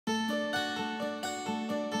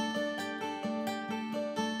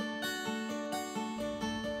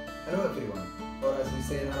Hello everyone, or as we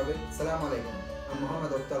say in Arabic, Salam Alaikum. I'm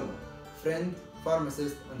Mohammad Odettallah, friend,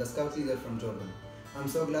 pharmacist and a scout leader from Jordan. I'm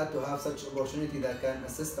so glad to have such opportunity that can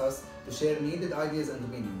assist us to share needed ideas and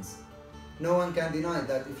opinions. No one can deny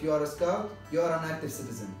that if you are a scout, you are an active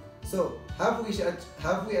citizen. So, have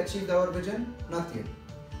we achieved our vision? Not yet.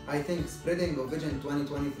 I think spreading of Vision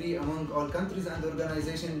 2023 among all countries and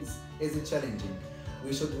organizations is challenging.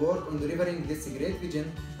 We should work on delivering this great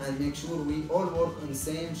vision and make sure we all work on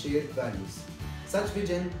same shared values. Such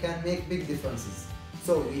vision can make big differences,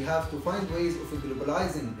 so we have to find ways of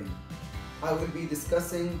globalizing them. I will be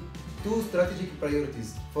discussing 2 strategic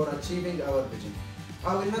priorities for achieving our vision.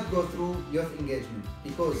 I will not go through youth engagement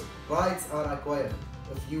because rights are acquired.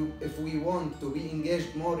 If we want to be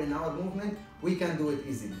engaged more in our movement, we can do it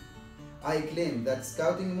easily. I claim that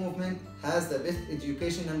scouting movement has the best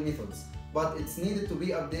educational methods, but it's needed to be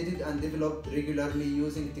updated and developed regularly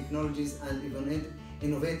using technologies and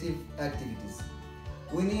innovative activities.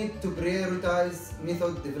 We need to prioritize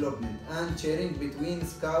method development and sharing between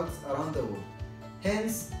scouts around the world.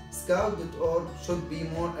 Hence, scout.org should be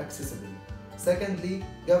more accessible. Secondly,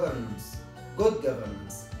 governance. Good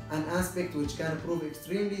governance, an aspect which can prove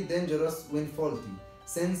extremely dangerous when faulty,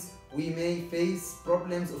 since we may face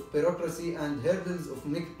problems of bureaucracy and hurdles of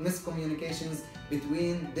miscommunications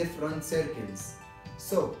between different circles.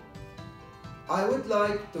 So, I would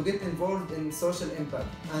like to get involved in social impact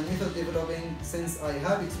and method developing since I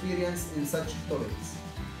have experience in such topics.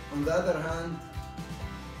 On the other hand,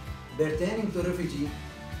 pertaining to refugee,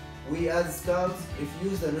 we as scouts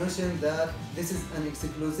refuse the notion that this is an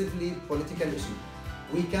exclusively political issue.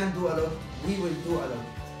 We can do a lot, we will do a lot.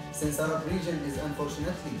 Since our region is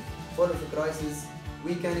unfortunately full of crisis,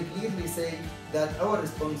 we can clearly say that our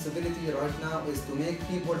responsibility right now is to make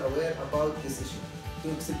people aware about this issue,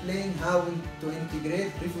 to explain how to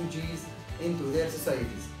integrate refugees into their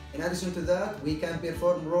societies. In addition to that, we can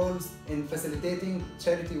perform roles in facilitating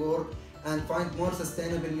charity work and find more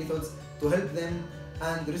sustainable methods to help them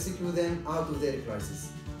and rescue them out of their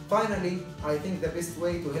crisis. Finally, I think the best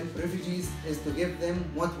way to help refugees is to give them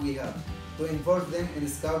what we have, to involve them in the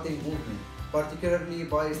scouting movement, particularly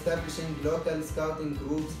by establishing local scouting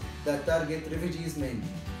groups that target refugees mainly.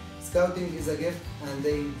 Scouting is a gift and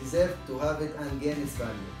they deserve to have it and gain its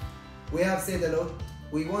value. We have said a lot,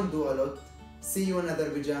 we won't do a lot. See you another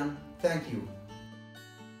Vijan. Thank you.